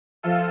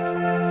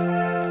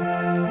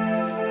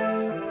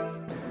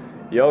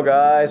Yo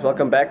guys,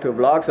 welcome back to a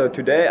vlog. So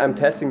today I'm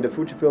testing the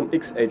Fujifilm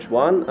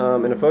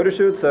X-H1 in a photo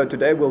shoot. So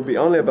today will be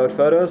only about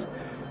photos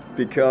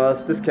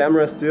because this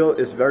camera still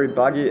is very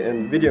buggy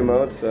in video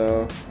mode,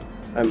 so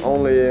I'm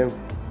only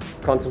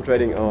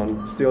concentrating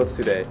on stills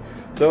today.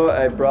 So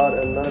I brought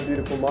another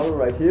beautiful model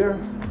right here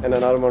and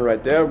another one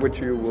right there, which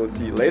you will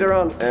see later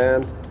on,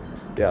 and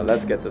yeah,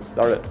 let's get this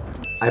started.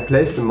 I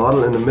placed the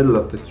model in the middle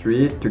of the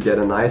street to get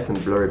a nice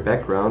and blurry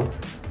background.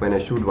 When I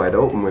shoot wide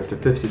open with the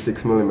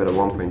 56mm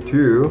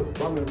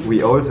 1.2,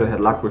 we also had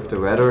luck with the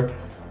weather.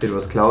 It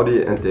was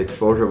cloudy and the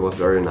exposure was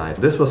very nice.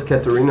 This was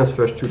Katarina's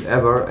first shoot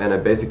ever, and I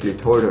basically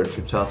told her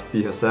to just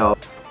be herself.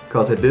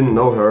 Because I didn't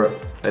know her,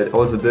 I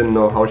also didn't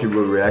know how she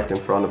will react in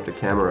front of the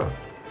camera.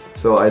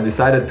 So I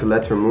decided to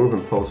let her move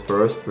and pose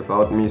first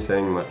without me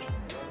saying much.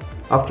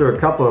 After a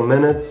couple of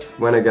minutes,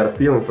 when I got a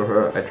feeling for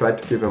her, I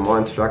tried to give her more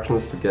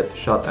instructions to get the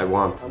shot I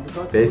want.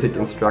 Basic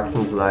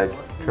instructions like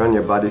turn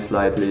your body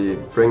slightly,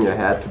 bring your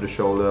head to the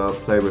shoulder,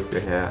 play with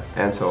your hair,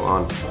 and so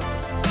on.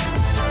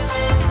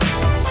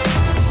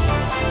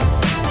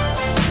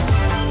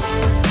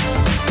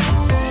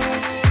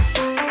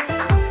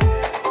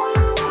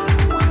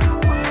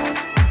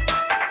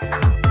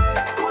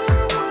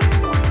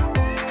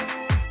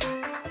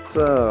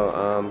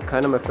 So,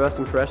 kind of my first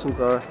impressions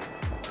are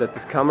that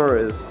this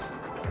camera is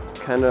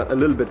kind of a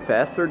little bit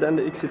faster than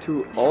the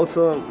X-H2.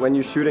 Also, when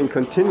you shoot in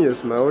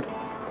continuous mode,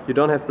 you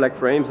don't have black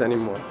frames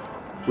anymore,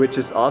 which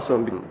is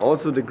awesome.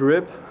 Also, the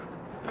grip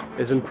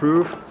is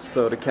improved,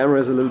 so the camera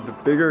is a little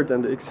bit bigger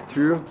than the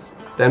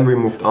X-H2. Then we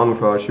moved on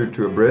for our shoot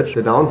to a bridge.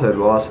 The downside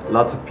was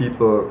lots of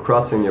people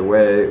crossing your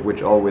way,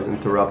 which always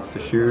interrupts the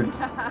shoot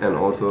and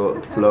also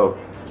the flow.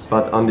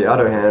 But on the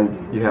other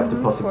hand, you have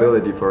the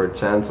possibility for a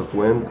chance of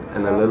wind,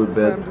 and a little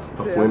bit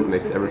of wind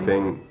makes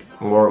everything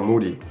more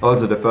moody.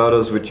 Also, the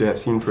photos which you have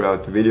seen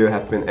throughout the video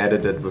have been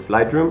edited with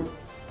Lightroom.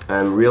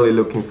 I'm really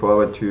looking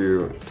forward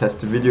to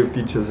test the video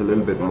features a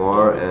little bit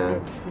more,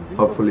 and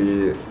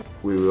hopefully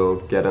we will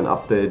get an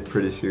update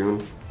pretty soon.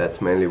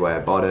 That's mainly why I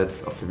bought it,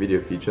 of the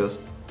video features.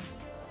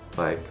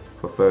 Like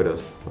for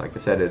photos, like I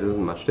said, it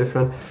isn't much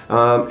different.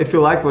 If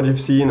you like what you've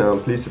seen,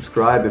 please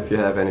subscribe. If you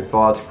have any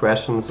thoughts,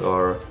 questions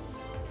or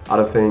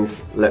other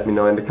things, let me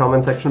know in the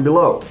comment section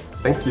below.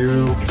 Thank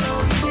you!